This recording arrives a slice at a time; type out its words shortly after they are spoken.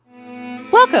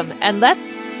Welcome, and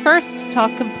let's first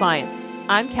talk compliance.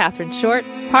 I'm Catherine Short,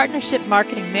 Partnership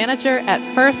Marketing Manager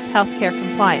at First Healthcare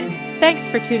Compliance. Thanks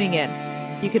for tuning in.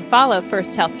 You can follow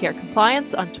First Healthcare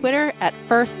Compliance on Twitter at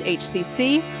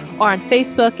FirstHCC or on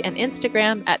Facebook and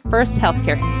Instagram at First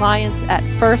Healthcare Compliance at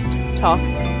First Talk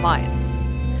Compliance.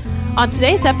 On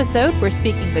today's episode, we're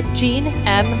speaking with Gene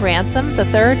M. Ransom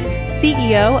III,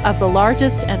 CEO of the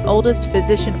largest and oldest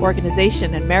physician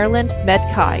organization in Maryland,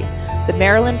 MedChi, the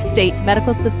Maryland State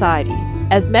Medical Society.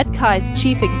 As MedChi's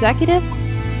chief executive,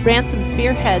 Ransom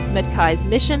spearheads MedChi's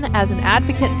mission as an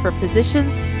advocate for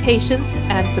physicians, patients,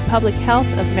 and the public health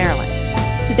of Maryland.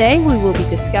 Today, we will be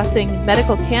discussing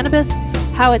medical cannabis,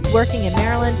 how it's working in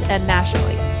Maryland and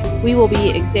nationally. We will be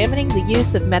examining the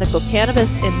use of medical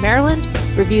cannabis in Maryland,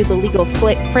 review the legal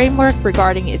framework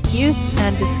regarding its use,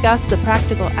 and discuss the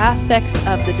practical aspects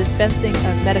of the dispensing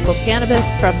of medical cannabis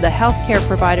from the healthcare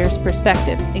provider's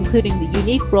perspective, including the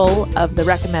unique role of the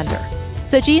recommender.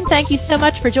 So, Gene, thank you so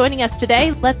much for joining us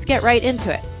today. Let's get right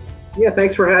into it. Yeah,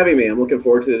 thanks for having me. I'm looking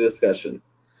forward to the discussion.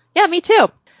 Yeah, me too.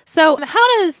 So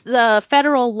how does the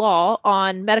federal law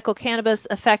on medical cannabis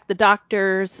affect the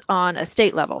doctors on a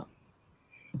state level?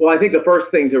 Well, I think the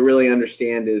first thing to really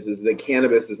understand is that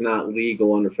cannabis is not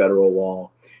legal under federal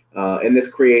law. And this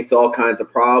creates all kinds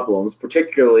of problems,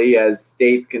 particularly as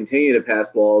states continue to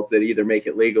pass laws that either make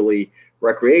it legally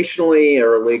recreationally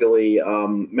or legally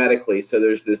medically. So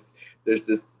there's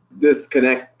this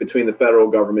disconnect between the federal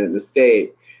government and the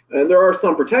state. And there are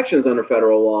some protections under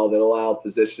federal law that allow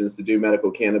physicians to do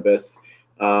medical cannabis,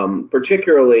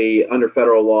 particularly under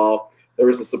federal law. There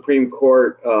was the Supreme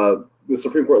Court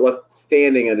left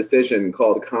standing a decision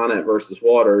called Conant versus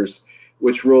Waters,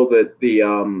 which ruled that the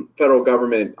federal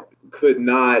government could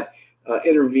not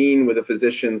intervene with a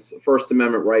physician's First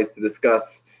Amendment rights to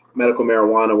discuss medical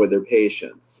marijuana with their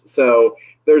patients. So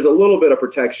there's a little bit of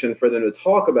protection for them to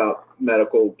talk about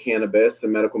medical cannabis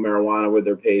and medical marijuana with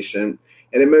their patient.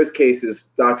 And in most cases,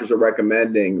 doctors are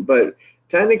recommending. But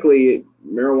technically,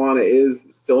 marijuana is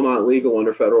still not legal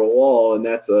under federal law, and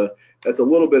that's a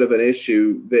little bit of an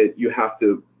issue that you have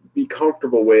to be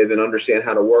comfortable with and understand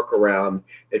how to work around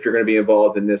if you're going to be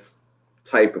involved in this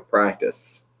type of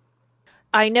practice.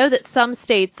 I know that some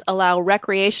states allow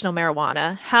recreational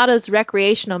marijuana. How does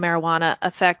recreational marijuana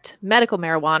affect medical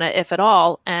marijuana, if at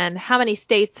all? And how many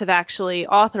states have actually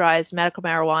authorized medical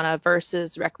marijuana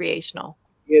versus recreational?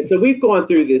 Yeah, so we've gone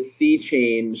through this sea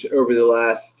change over the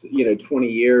last 20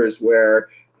 years where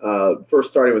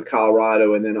first starting with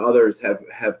Colorado and then others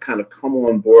have kind of come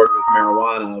on board with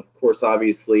marijuana. Of course,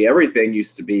 obviously, everything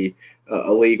used to be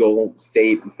illegal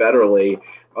state and federally.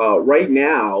 Right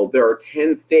now, there are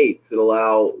 10 states that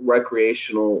allow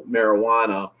recreational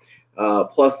marijuana,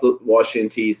 plus the Washington,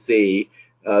 D.C.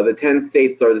 The 10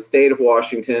 states are the state of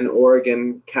Washington,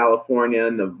 Oregon,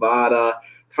 California, Nevada,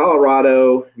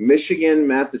 Colorado, Michigan,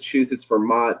 Massachusetts,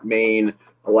 Vermont, Maine,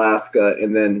 Alaska,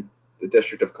 and then the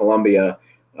District of Columbia.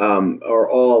 Are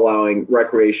all allowing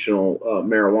recreational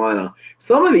marijuana.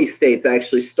 Some of these states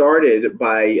actually started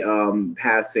by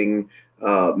passing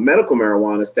medical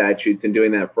marijuana statutes and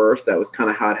doing that first. That was kind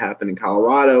of how it happened in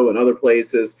Colorado and other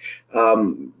places.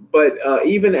 But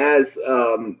even as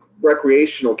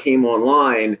recreational came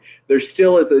online, there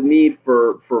still is a need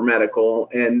for medical,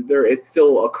 and it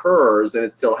still occurs and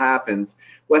it still happens.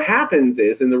 What happens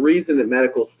is, and the reason that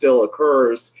medical still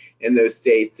occurs in those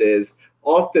states is,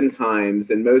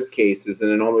 oftentimes, in most cases,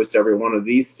 and in almost every one of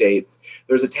these states,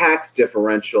 there's a tax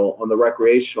differential on the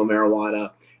recreational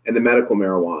marijuana and the medical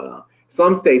marijuana.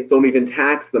 Some states don't even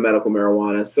tax the medical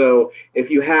marijuana. So if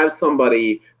you have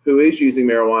somebody who is using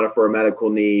marijuana for a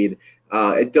medical need,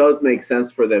 it does make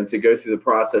sense for them to go through the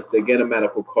process to get a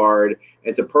medical card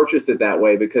and to purchase it that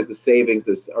way because the savings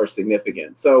are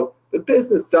significant. So the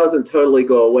business doesn't totally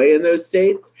go away in those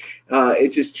states. It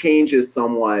just changes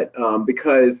somewhat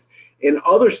because in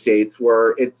other states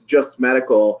where it's just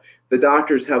medical, the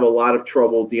doctors have a lot of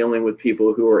trouble dealing with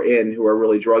people who are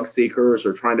really drug seekers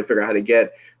or trying to figure out how to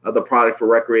get the product for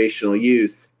recreational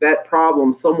use. That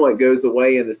problem somewhat goes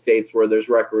away in the states where there's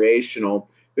recreational,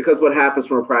 because what happens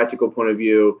from a practical point of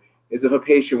view is if a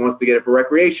patient wants to get it for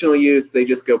recreational use, they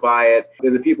just go buy it.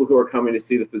 And the people who are coming to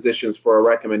see the physicians for a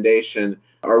recommendation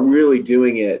are really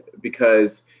doing it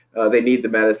because they need the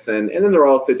medicine. And then they're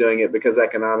also doing it because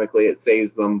economically it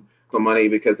saves them some money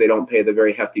because they don't pay the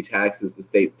very hefty taxes the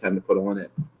states tend to put on it.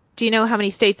 Do you know how many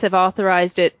states have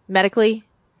authorized it medically?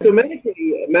 So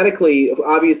medically,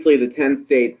 obviously the 10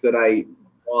 states that I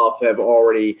off have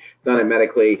already done it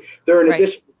medically. There are an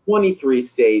additional 23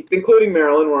 states, including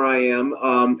Maryland, where I am,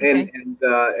 and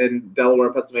Delaware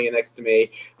and Pennsylvania next to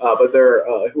me, but they're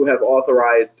who have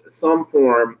authorized some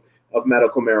form of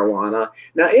medical marijuana.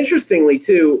 Now, interestingly,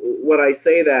 too, when I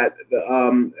say that,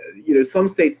 some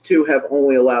states too have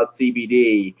only allowed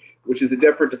CBD, which is a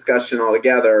different discussion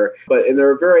altogether. And there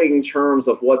are varying terms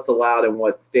of what's allowed in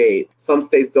what state. Some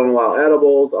states don't allow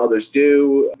edibles, others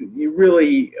do. You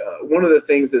really, one of the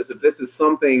things is, if this is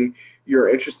something you're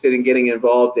interested in getting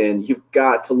involved in, you've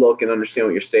got to look and understand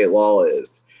what your state law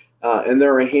is. And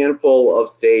there are a handful of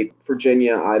states: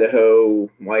 Virginia, Idaho,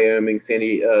 Wyoming,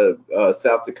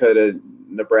 South Dakota,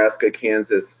 Nebraska,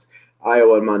 Kansas,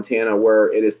 Iowa, and Montana,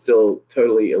 where it is still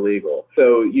totally illegal.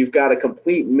 So you've got a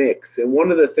complete mix. And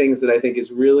one of the things that I think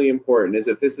is really important is,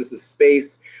 if this is a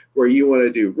space where you want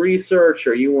to do research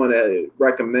or you want to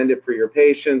recommend it for your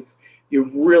patients,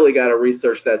 you've really got to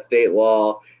research that state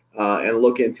law and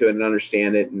look into it and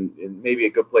understand it. And maybe a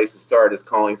good place to start is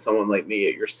calling someone like me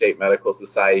at your state medical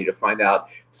society to find out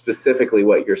specifically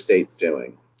what your state's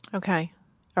doing. Okay.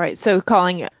 All right. So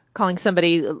calling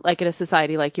somebody like at a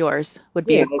society like yours would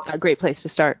be a great place to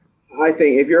start. I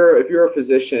think if you're a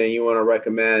physician and you want to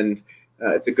recommend,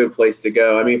 it's a good place to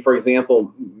go. I mean, for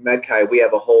example, MedKai, we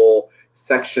have a whole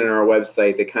section on our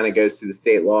website that kind of goes through the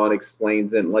state law and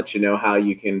explains it and lets you know how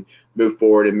you can move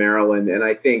forward in Maryland. And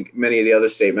I think many of the other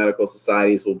state medical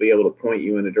societies will be able to point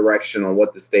you in a direction on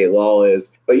what the state law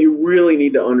is. But you really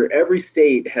need to every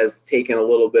state has taken a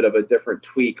little bit of a different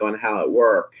tweak on how it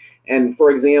works. And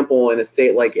for example, in a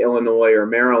state like Illinois or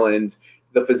Maryland,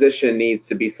 the physician needs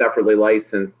to be separately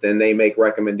licensed, and they make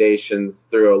recommendations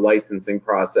through a licensing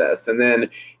process. And then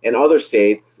in other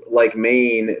states like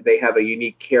Maine, they have a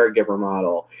unique caregiver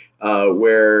model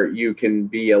where you can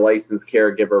be a licensed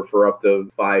caregiver for up to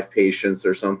 5 patients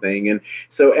or something. And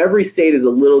so every state is a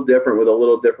little different with a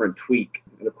little different tweak.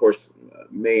 And of course,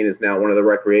 Maine is now one of the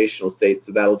recreational states,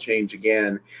 so that'll change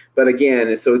again. But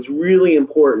again, so it's really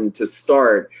important to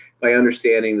start by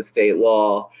understanding the state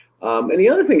law. And the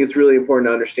other thing that's really important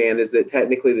to understand is that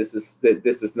technically this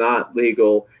is not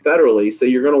legal federally. So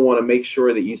you're going to want to make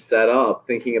sure that you set up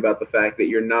thinking about the fact that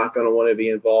you're not going to want to be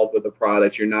involved with the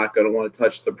product. You're not going to want to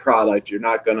touch the product. You're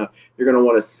going to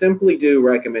want to simply do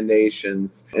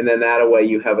recommendations. And then that way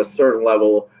you have a certain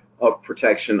level of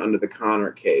protection under the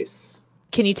Conant case.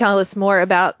 Can you tell us more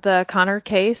about the Conant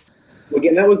case?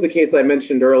 Again, that was the case I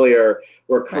mentioned earlier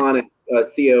where Conant, Conant, I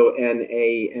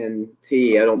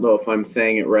don't know if I'm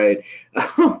saying it right,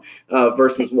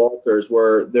 versus Walters,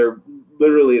 where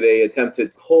they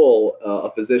attempted to pull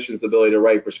a physician's ability to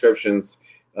write prescriptions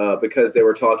because they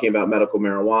were talking about medical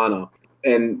marijuana.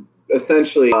 And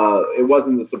essentially, it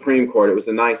wasn't the Supreme Court, it was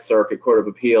the Ninth Circuit Court of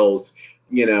Appeals.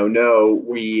 No,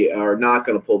 we are not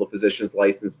going to pull the physician's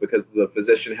license because the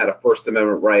physician had a First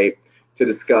Amendment right to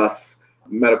discuss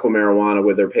medical marijuana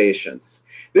with their patients.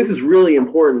 This is really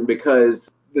important because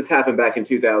this happened back in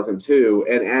 2002,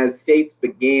 and as states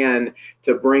began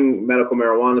to bring medical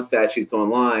marijuana statutes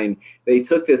online, they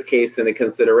took this case into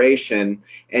consideration,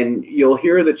 and you'll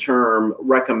hear the term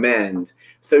recommend.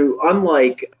 So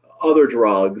unlike other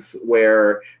drugs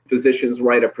where physicians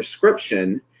write a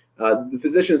prescription, the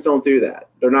physicians don't do that.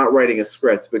 They're not writing a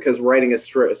script because writing a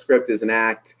script is an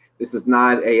act. This is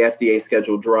not a FDA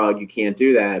scheduled drug. You can't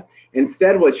do that.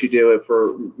 Instead, what you do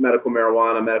for medical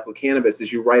marijuana, medical cannabis,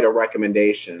 is you write a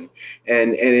recommendation.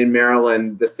 And in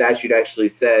Maryland, the statute actually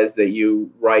says that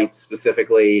you write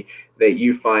specifically that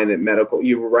you find that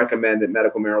you recommend that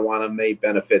medical marijuana may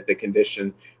benefit the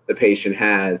condition the patient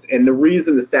has. And the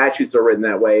reason the statutes are written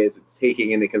that way is it's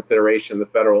taking into consideration the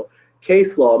federal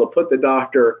case law to put the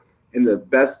doctor in the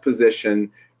best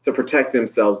position to protect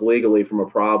themselves legally from a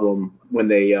problem when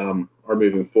they are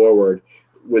moving forward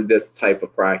with this type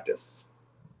of practice.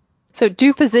 So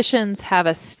do physicians have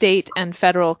a state and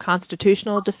federal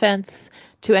constitutional defense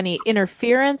to any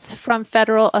interference from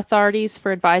federal authorities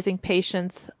for advising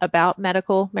patients about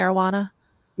medical marijuana?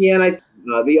 Yeah, and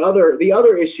the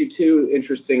other issue too,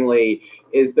 interestingly,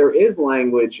 is there is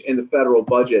language in the federal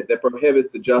budget that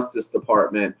prohibits the Justice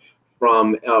Department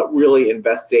from really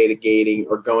investigating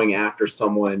or going after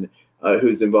someone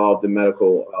who's involved in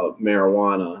medical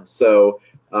marijuana. So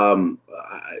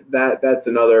that's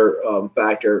another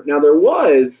factor. Now, there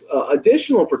was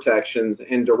additional protections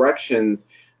and directions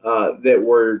that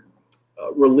were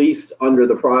released under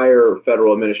the prior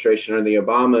federal administration, or the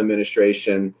Obama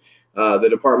administration. The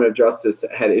Department of Justice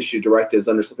had issued directives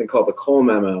under something called the Cole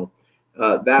Memo.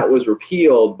 That was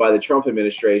repealed by the Trump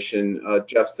administration.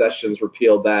 Jeff Sessions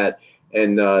repealed that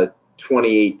in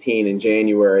 2018 in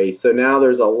January. So now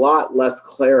there's a lot less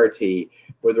clarity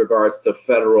with regards to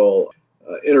federal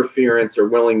interference or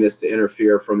willingness to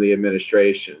interfere from the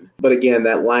administration. But again,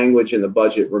 that language in the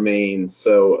budget remains.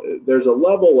 So there's a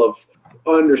level of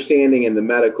understanding in the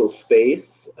medical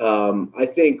space. I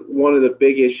think one of the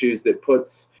big issues that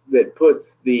puts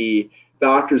the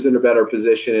doctors in a better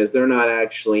position is they're not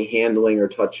actually handling or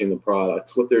touching the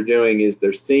products. What they're doing is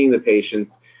they're seeing the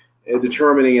patients,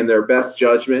 determining in their best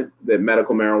judgment that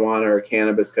medical marijuana or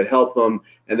cannabis could help them,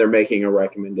 and they're making a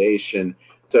recommendation.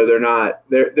 So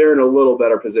they're in a little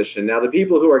better position. Now, the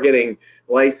people who are getting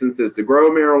licenses to grow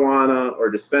marijuana or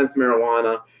dispense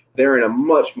marijuana, they're in a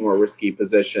much more risky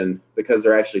position because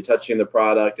they're actually touching the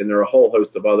product, and there are a whole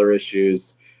host of other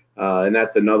issues. And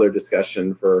that's another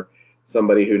discussion for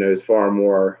somebody who knows far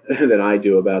more than I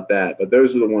do about that. But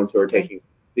those are the ones who are taking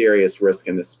serious risk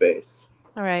in this space.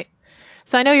 All right.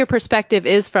 So I know your perspective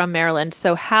is from Maryland.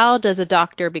 So how does a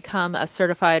doctor become a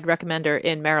certified recommender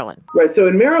in Maryland? Right. So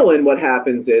in Maryland, what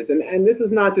happens is, and this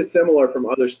is not dissimilar from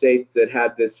other states that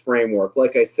have this framework.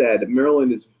 Like I said,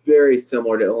 Maryland is very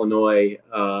similar to Illinois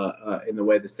in the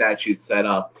way the statute's set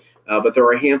up. But there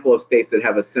are a handful of states that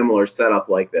have a similar setup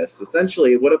like this.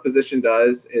 Essentially, what a physician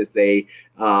does is they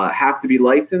have to be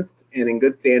licensed and in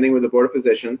good standing with the Board of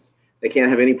Physicians. They can't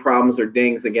have any problems or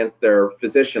dings against their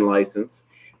physician license.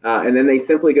 And then they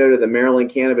simply go to the Maryland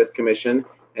Cannabis Commission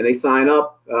and they sign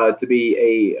up to be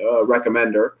a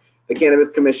recommender. The Cannabis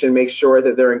Commission makes sure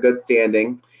that they're in good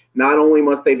standing. Not only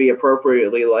must they be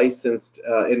appropriately licensed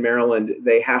in Maryland,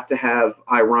 they have to have,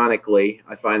 ironically,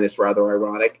 I find this rather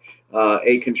ironic,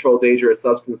 a controlled dangerous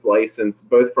substance license,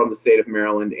 both from the state of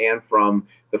Maryland and from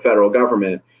the federal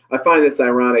government. I find this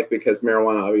ironic because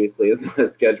marijuana obviously is not a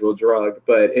scheduled drug,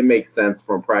 but it makes sense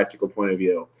from a practical point of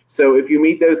view. So if you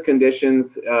meet those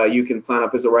conditions, you can sign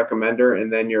up as a recommender,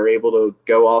 and then you're able to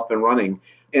go off and running.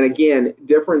 And again,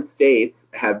 different states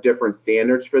have different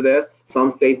standards for this. Some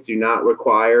states do not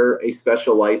require a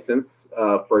special license.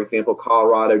 For example,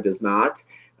 Colorado does not.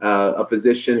 A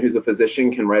physician who's a physician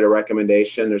can write a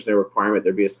recommendation. There's no requirement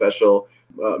there be a special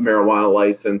marijuana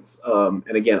license.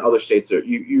 And again, other states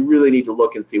you really need to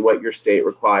look and see what your state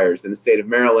requires. In the state of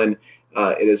Maryland,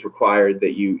 it is required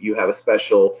that you have a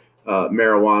special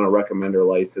marijuana recommender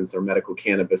license or medical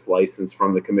cannabis license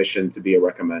from the commission to be a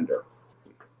recommender.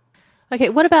 Okay,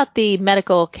 what about the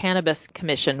Medical Cannabis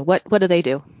Commission? What do they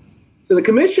do? So the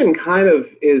commission kind of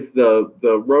is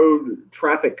the road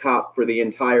traffic cop for the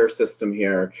entire system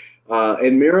here.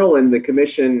 In Maryland, the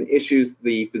commission issues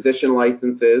the physician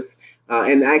licenses,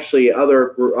 and actually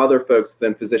other folks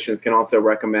than physicians can also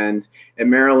recommend. In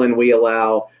Maryland, we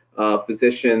allow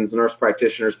physicians, nurse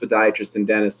practitioners, podiatrists, and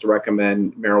dentists to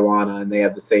recommend marijuana, and they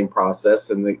have the same process,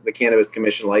 and the Cannabis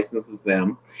Commission licenses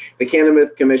them. The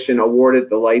Cannabis Commission awarded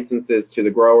the licenses to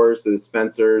the growers, the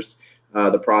dispensers,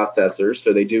 the processors,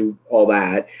 so they do all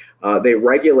that. They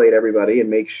regulate everybody and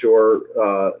make sure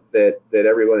that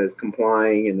everyone is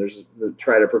complying, and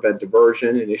try to prevent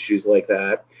diversion and issues like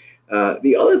that.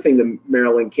 The other thing the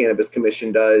Maryland Cannabis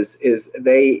Commission does is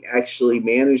they actually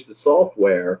manage the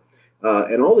software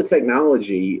and all the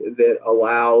technology that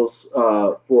allows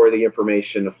for the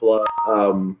information to flow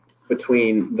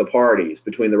between the parties,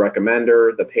 between the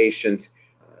recommender, the patient,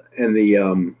 and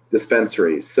the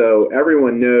dispensaries. So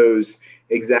everyone knows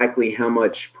exactly how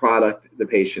much product the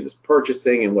patient is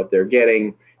purchasing and what they're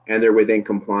getting, and they're within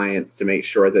compliance to make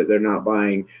sure that they're not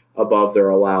buying above their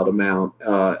allowed amount,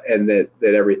 and that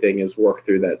everything is worked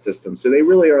through that system. So they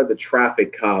really are the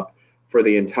traffic cop for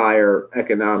the entire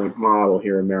economic model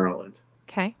here in Maryland.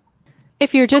 Okay.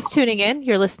 If you're just tuning in,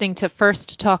 you're listening to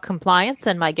First Talk Compliance,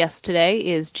 and my guest today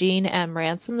is Gene M.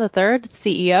 Ransom III,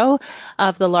 CEO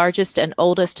of the largest and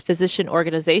oldest physician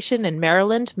organization in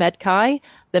Maryland, MedChi,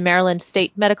 the Maryland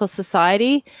State Medical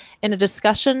Society, in a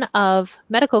discussion of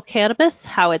medical cannabis,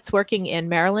 how it's working in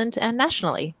Maryland and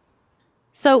nationally.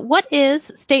 So what is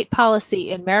state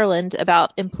policy in Maryland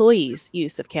about employees'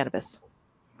 use of cannabis?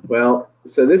 Well,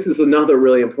 so this is another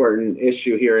really important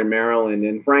issue here in Maryland.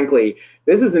 And frankly,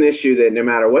 this is an issue that no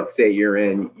matter what state you're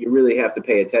in, you really have to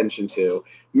pay attention to.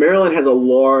 Maryland has a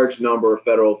large number of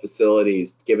federal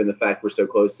facilities, given the fact we're so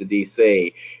close to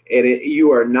D.C., and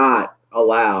you are not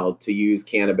allowed to use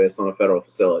cannabis on a federal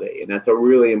facility. And that's a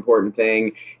really important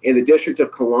thing. In the District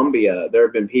of Columbia, there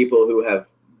have been people who have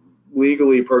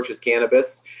legally purchased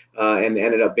cannabis and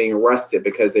ended up being arrested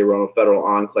because they were on a federal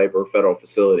enclave or a federal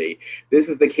facility. This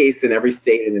is the case in every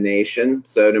state in the nation.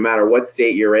 So no matter what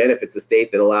state you're in, if it's a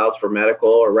state that allows for medical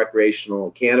or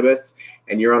recreational cannabis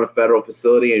and you're on a federal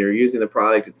facility and you're using the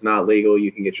product, it's not legal,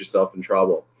 you can get yourself in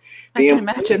trouble. I can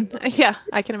imagine. Yeah,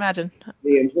 I can imagine.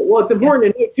 Well, it's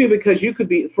important to know, too, because you could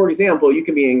be, for example, you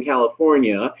could be in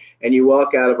California and you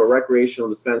walk out of a recreational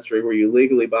dispensary where you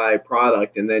legally buy a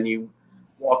product, and then you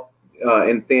walk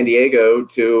in San Diego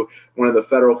to one of the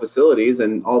federal facilities,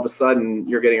 and all of a sudden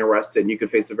you're getting arrested and you could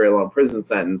face a very long prison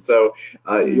sentence. So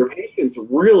your patients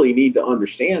really need to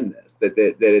understand this, that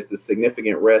it's a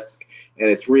significant risk and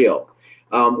it's real.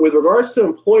 With regards to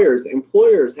employers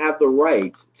have the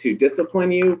right to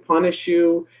discipline you, punish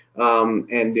you,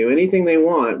 and do anything they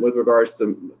want with regards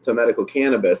to medical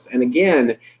cannabis. And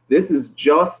again, this is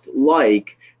just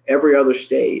like every other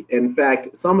state. In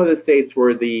fact, some of the states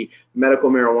where the medical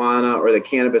marijuana or the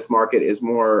cannabis market is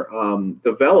more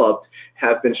developed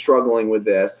have been struggling with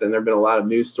this. And there have been a lot of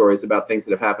news stories about things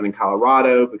that have happened in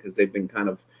Colorado because they've been kind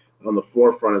of on the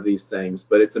forefront of these things.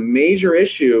 But it's a major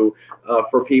issue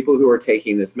for people who are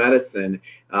taking this medicine.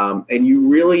 And you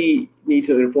really need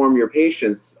to inform your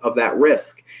patients of that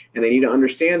risk. And they need to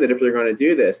understand that if they're going to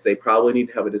do this, they probably need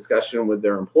to have a discussion with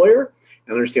their employer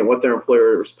and understand what their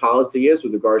employer's policy is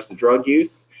with regards to drug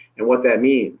use and what that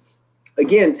means.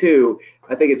 Again, too,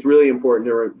 I think it's really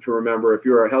important to remember if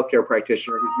you're a healthcare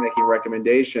practitioner who's making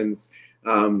recommendations,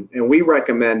 and we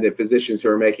recommend that physicians who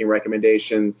are making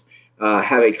recommendations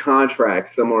have a contract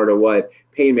similar to what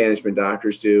pain management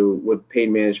doctors do with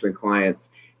pain management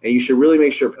clients. And you should really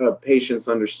make sure patients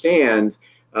understand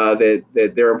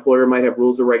that their employer might have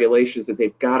rules or regulations that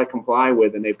they've got to comply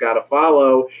with and they've got to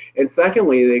follow. And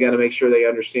secondly, they got to make sure they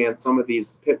understand some of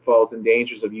these pitfalls and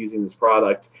dangers of using this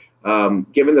product,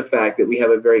 given the fact that we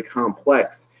have a very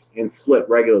complex and split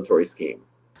regulatory scheme.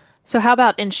 So how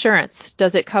about insurance?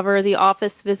 Does it cover the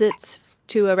office visits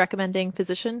to a recommending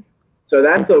physician? So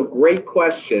that's a great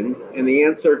question, and the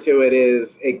answer to it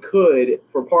is it could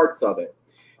for parts of it.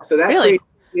 So that creates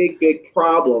a big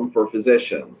problem for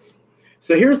physicians.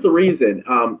 So here's the reason.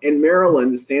 In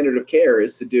Maryland, the standard of care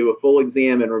is to do a full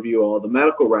exam and review all the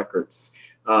medical records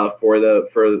for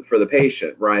the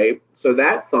patient, right? So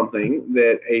that's something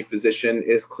that a physician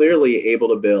is clearly able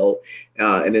to bill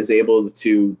and is able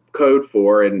to code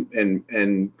for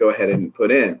and go ahead and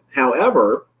put in.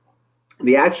 However,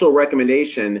 the actual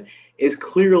recommendation is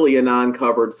clearly a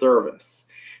non-covered service.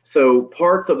 So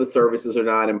parts of the services are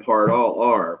not, and part all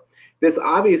are. This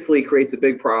obviously creates a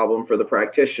big problem for the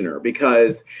practitioner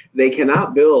because they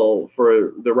cannot bill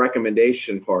for the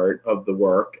recommendation part of the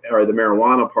work or the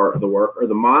marijuana part of the work or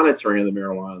the monitoring of the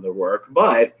marijuana of the work,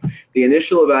 but the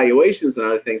initial evaluations and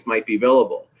other things might be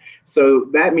billable. So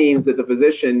that means that the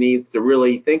physician needs to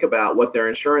really think about what their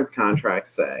insurance contracts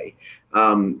say.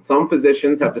 Some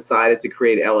physicians have decided to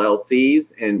create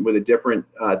LLCs and with a different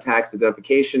tax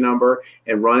identification number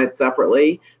and run it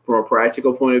separately from a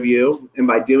practical point of view. And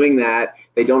by doing that,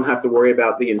 they don't have to worry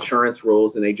about the insurance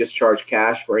rules and they just charge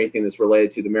cash for anything that's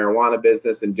related to the marijuana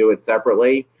business and do it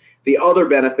separately. The other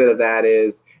benefit of that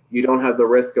is you don't have the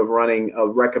risk of running a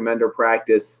recommender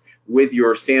practice with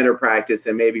your standard practice,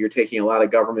 and maybe you're taking a lot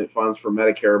of government funds for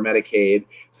Medicare or Medicaid,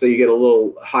 so you get a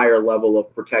little higher level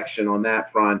of protection on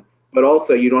that front. But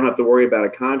also, you don't have to worry about a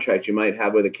contract you might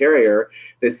have with a carrier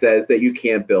that says that you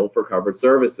can't bill for covered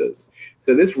services.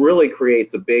 So this really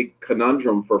creates a big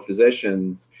conundrum for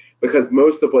physicians because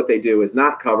most of what they do is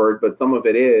not covered, but some of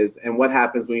it is. And what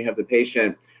happens when you have the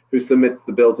patient who submits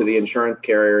the bill to the insurance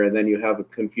carrier and then you have a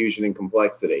confusion and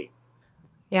complexity?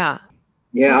 Yeah.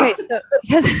 Yeah, okay, so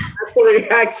that's the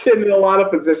reaction that a lot of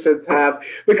physicians have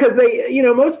because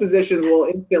most physicians will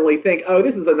instantly think, oh,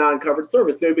 this is a non-covered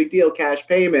service, no big deal, cash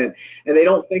payment. And they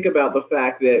don't think about the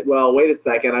fact that, well, wait a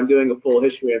second, I'm doing a full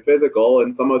history and physical,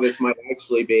 and some of this might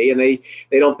actually be. And they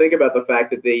don't think about the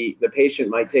fact that the patient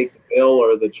might take the bill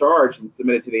or the charge and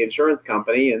submit it to the insurance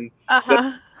company. And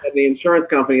the insurance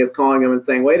company is calling them and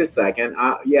saying, wait a second,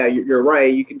 yeah, you're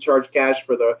right. You can charge cash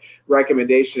for the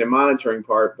recommendation and monitoring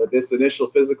part, but this initial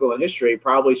physical and history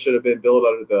probably should have been billed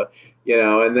under the,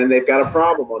 and then they've got a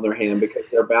problem on their hand because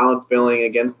they're balance billing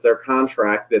against their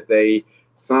contract that they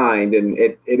signed. And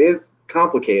it is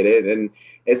complicated, and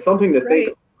it's something to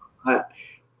think about.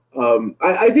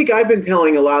 I think I've been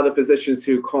telling a lot of the physicians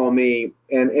who call me,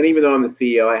 and even though I'm the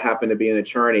CEO, I happen to be an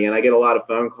attorney, and I get a lot of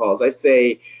phone calls.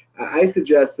 I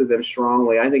suggest to them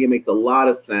strongly, I think it makes a lot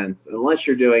of sense, unless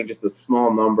you're doing just a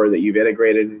small number that you've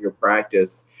integrated into your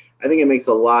practice, I think it makes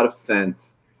a lot of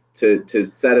sense to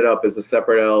set it up as a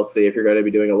separate LLC if you're going to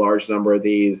be doing a large number of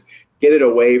these, get it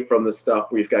away from the stuff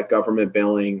where you've got government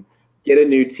billing, get a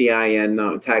new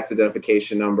TIN, tax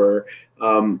identification number,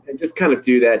 and just kind of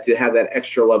do that to have that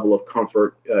extra level of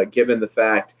comfort, given the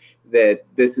fact that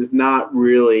this is not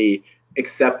really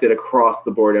accepted across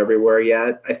the board everywhere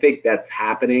yet. I think that's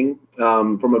happening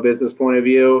from a business point of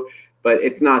view, but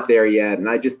it's not there yet. And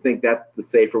I just think that's the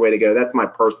safer way to go. That's my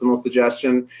personal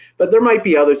suggestion. But there might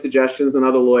be other suggestions, and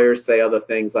other lawyers say other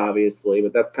things, obviously.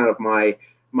 But that's kind of my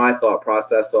thought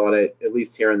process on it, at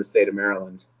least here in the state of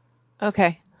Maryland.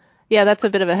 Okay. Yeah, that's a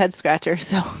bit of a head scratcher.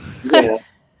 So, all Yeah.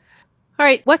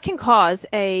 right. What can cause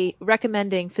a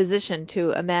recommending physician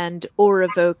to amend or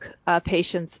revoke a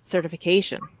patient's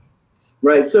certification?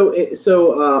 Right. So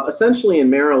essentially in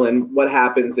Maryland, what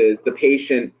happens is the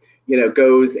patient,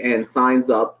 goes and signs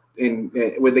up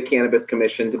with the Cannabis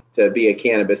Commission to be a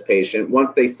cannabis patient.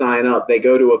 Once they sign up, they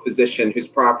go to a physician who's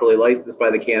properly licensed by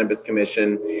the Cannabis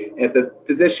Commission. If the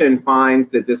physician finds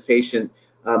that this patient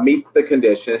meets the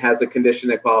condition, has a condition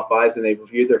that qualifies, and they've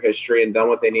reviewed their history and done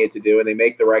what they needed to do, and they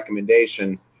make the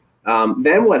recommendation,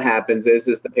 then what happens is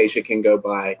the patient can go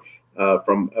buy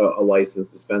from a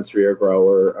licensed dispensary or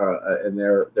grower, and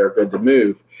they're good to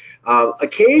move.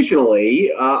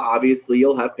 Occasionally, obviously,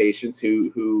 you'll have patients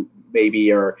who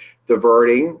maybe are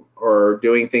diverting or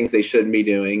doing things they shouldn't be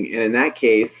doing, and in that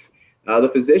case, the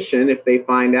physician, if they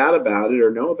find out about it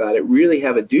or know about it, really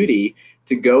have a duty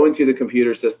to go into the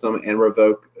computer system and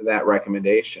revoke that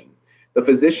recommendation. The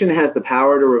physician has the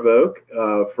power to revoke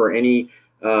for any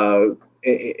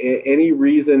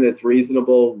reason that's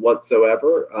reasonable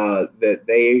whatsoever, that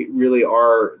they really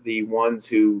are the ones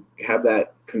who have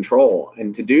that control.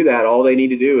 And to do that, all they need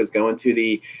to do is go into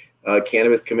the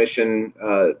Cannabis Commission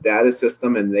data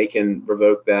system, and they can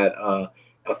revoke that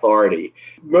authority.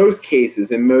 In most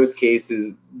cases,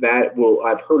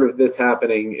 I've heard of this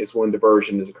happening is when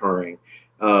diversion is occurring.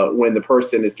 When the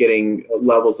person is getting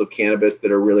levels of cannabis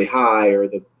that are really high, or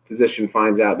the physician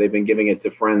finds out they've been giving it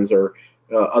to friends or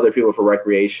other people for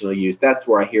recreational use. That's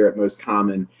where I hear it most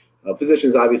common.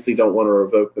 Physicians obviously don't want to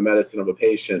revoke the medicine of a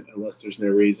patient unless there's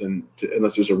a reason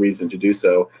to do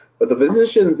so. But the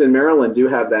physicians in Maryland do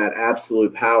have that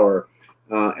absolute power,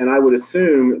 and I would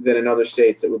assume that in other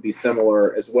states it would be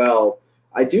similar as well.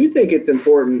 I do think it's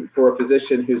important for a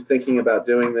physician who's thinking about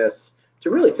doing this to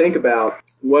really think about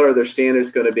what are their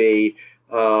standards going to be,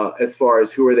 as far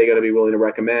as who are they going to be willing to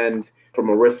recommend from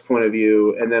a risk point of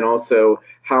view, and then also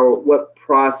what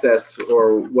process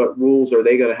or what rules are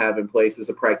they going to have in place as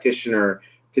a practitioner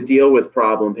to deal with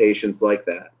problem patients like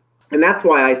that. And that's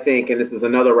why I think, and this is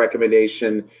another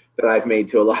recommendation that I've made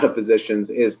to a lot of physicians,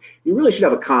 is you really should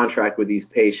have a contract with these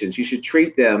patients. You should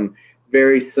treat them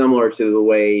very similar to the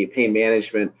way pain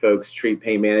management folks treat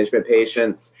pain management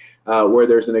patients, where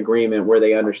there's an agreement, where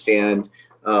they understand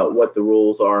what the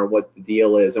rules are, what the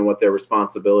deal is, and what their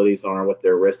responsibilities are, and what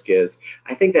their risk is.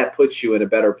 I think that puts you in a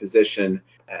better position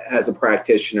as a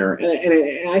practitioner.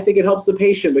 And I think it helps the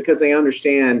patient because they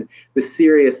understand the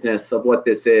seriousness of what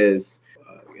this is,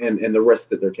 and the risk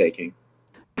that they're taking.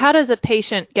 How does a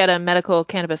patient get a medical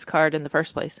cannabis card in the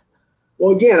first place?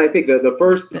 Well, again, I think the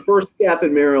first step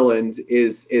in Maryland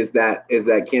is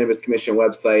that Cannabis Commission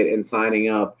website and signing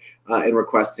up and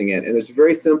requesting it. And there's a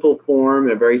very simple form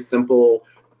and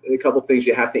a couple things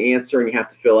you have to answer and you have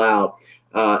to fill out.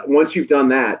 Once you've done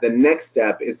that, the next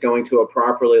step is going to a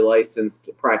properly licensed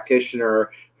practitioner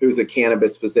who's a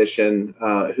cannabis physician,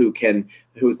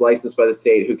 who's licensed by the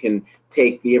state, who can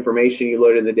take the information you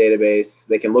load in the database.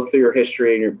 They can look through your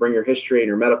history and bring your history and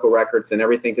your medical records and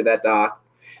everything to that doc.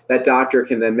 That doctor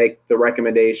can then make the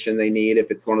recommendation they need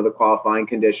if it's one of the qualifying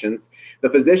conditions. The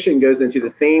physician goes into the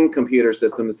same computer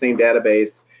system, the same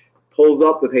database, pulls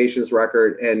up the patient's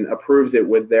record and approves it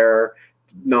with their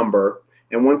number.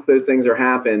 And once those things are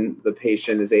happen, the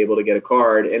patient is able to get a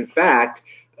card. In fact,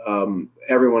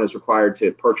 everyone is required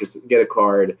to get a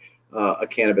card, a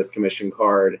Cannabis Commission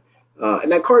card.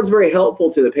 And that card is very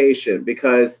helpful to the patient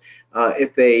because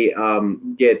if they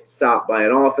get stopped by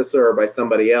an officer or by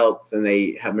somebody else and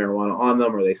they have marijuana on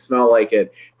them or they smell like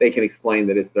it, they can explain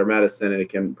that it's their medicine and it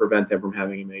can prevent them from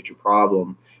having a major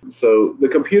problem. So the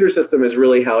computer system is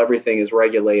really how everything is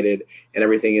regulated and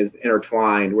everything is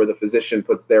intertwined, where the physician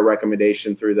puts their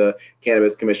recommendation through the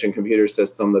Cannabis Commission computer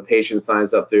system, the patient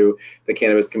signs up through the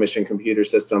Cannabis Commission computer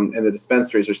system, and the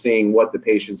dispensaries are seeing what the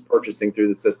patient's purchasing through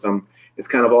the system. It's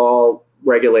kind of all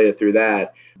regulated through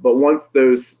that. But once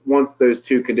those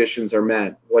two conditions are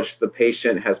met, which the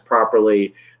patient has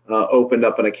properly opened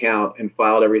up an account and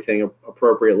filed everything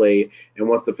appropriately, and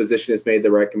once the physician has made the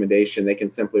recommendation, they can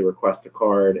simply request a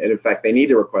card. And in fact, they need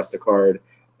to request a card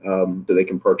so they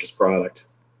can purchase product.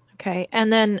 Okay.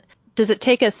 And then does it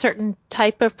take a certain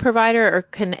type of provider, or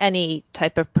can any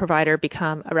type of provider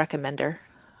become a recommender?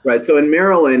 Right. So in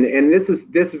Maryland, and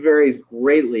this varies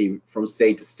greatly from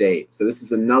state to state. So this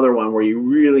is another one where you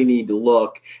really need to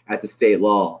look at the state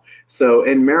law. So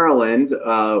in Maryland,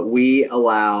 we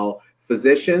allow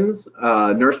physicians,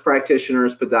 nurse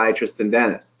practitioners, podiatrists, and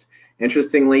dentists.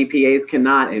 Interestingly, PAs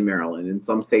cannot in Maryland. In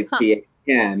some states, PAs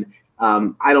can.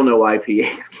 I don't know why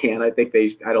PAs can't. I think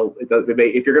if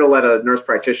you're going to let a nurse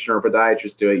practitioner or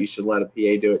podiatrist do it, you should let a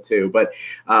PA do it too. But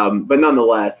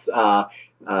nonetheless,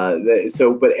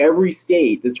 but every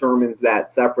state determines that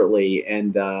separately,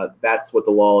 and that's what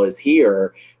the law is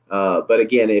here. But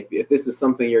again, if this is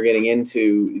something you're getting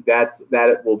into,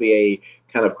 that will be a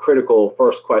kind of critical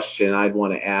first question I'd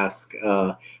want to ask.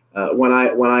 When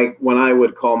I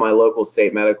would call my local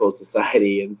state medical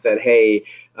society and said, hey,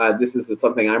 this is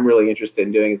something I'm really interested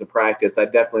in doing as a practice, I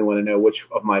definitely want to know which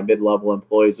of my mid-level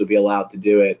employees would be allowed to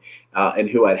do it and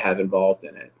who I'd have involved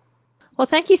in it. Well,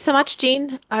 thank you so much,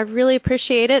 Gene. I really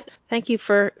appreciate it. Thank you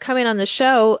for coming on the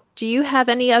show. Do you have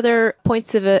any other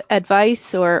points of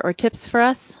advice or tips for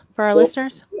us, for our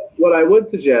listeners? What I would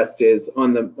suggest is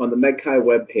on the MedChi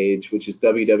webpage, which is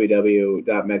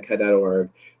www.medchi.org,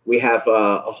 we have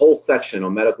a whole section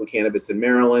on medical cannabis in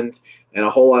Maryland and a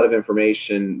whole lot of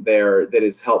information there that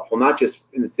is helpful, not just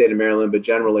in the state of Maryland, but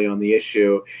generally on the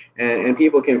issue. And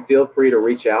people can feel free to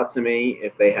reach out to me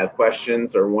if they have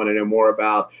questions or want to know more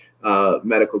about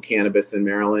medical cannabis in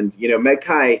Maryland.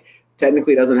 MedChi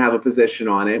technically doesn't have a position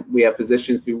on it. We have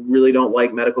physicians who really don't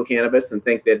like medical cannabis and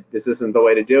think that this isn't the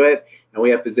way to do it. And we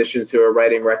have physicians who are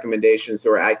writing recommendations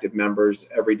who are active members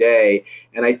every day.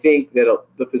 And I think that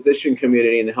the physician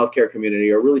community and the healthcare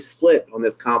community are really split on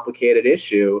this complicated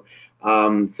issue.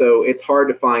 So it's hard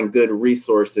to find good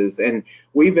resources. And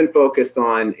we've been focused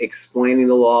on explaining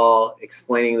the law,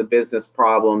 explaining the business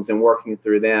problems, and working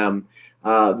through them.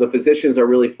 The physicians are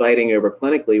really fighting over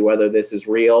clinically whether this is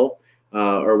real,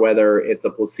 or whether it's a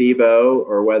placebo,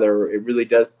 or whether it really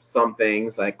does some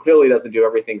things. It clearly doesn't do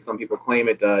everything some people claim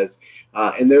it does.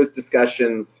 And those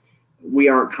discussions we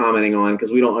aren't commenting on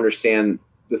because we don't understand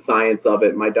the science of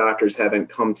it. My doctors haven't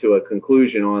come to a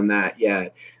conclusion on that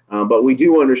yet. But we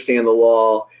do understand the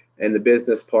law and the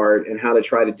business part and how to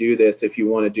try to do this if you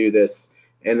want to do this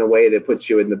in a way that puts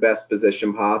you in the best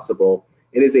position possible.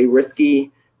 It is a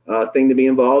risky thing to be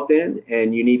involved in,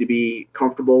 and you need to be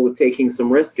comfortable with taking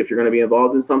some risk if you're going to be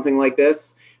involved in something like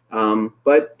this.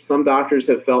 But some doctors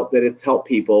have felt that it's helped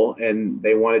people and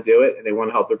they want to do it and they want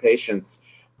to help their patients.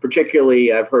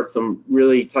 Particularly, I've heard some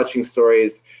really touching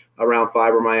stories around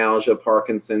fibromyalgia,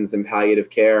 Parkinson's, and palliative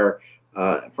care.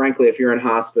 Frankly, if you're in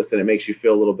hospice and it makes you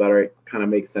feel a little better, it kind of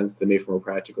makes sense to me from a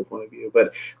practical point of view.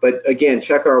 But again,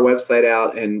 check our website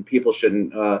out, and people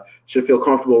should feel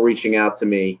comfortable reaching out to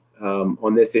me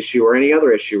on this issue or any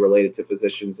other issue related to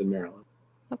physicians in Maryland.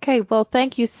 Okay, well,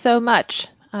 thank you so much.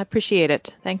 I appreciate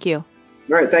it. Thank you.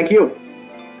 All right, thank you.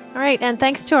 All right, and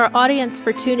thanks to our audience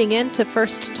for tuning in to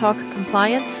First Talk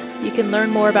Compliance. You can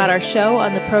learn more about our show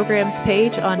on the programs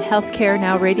page on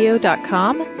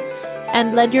healthcarenowradio.com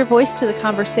and lend your voice to the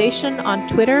conversation on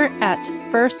Twitter at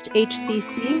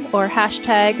FirstHCC or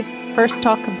hashtag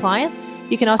FirstTalkCompliant.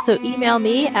 You can also email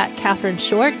me at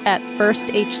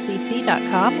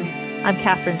CatherineShort@firsthcc.com. I'm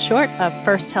Catherine Short of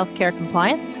First Healthcare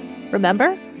Compliance.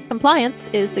 Remember, compliance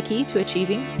is the key to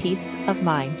achieving peace of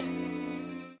mind.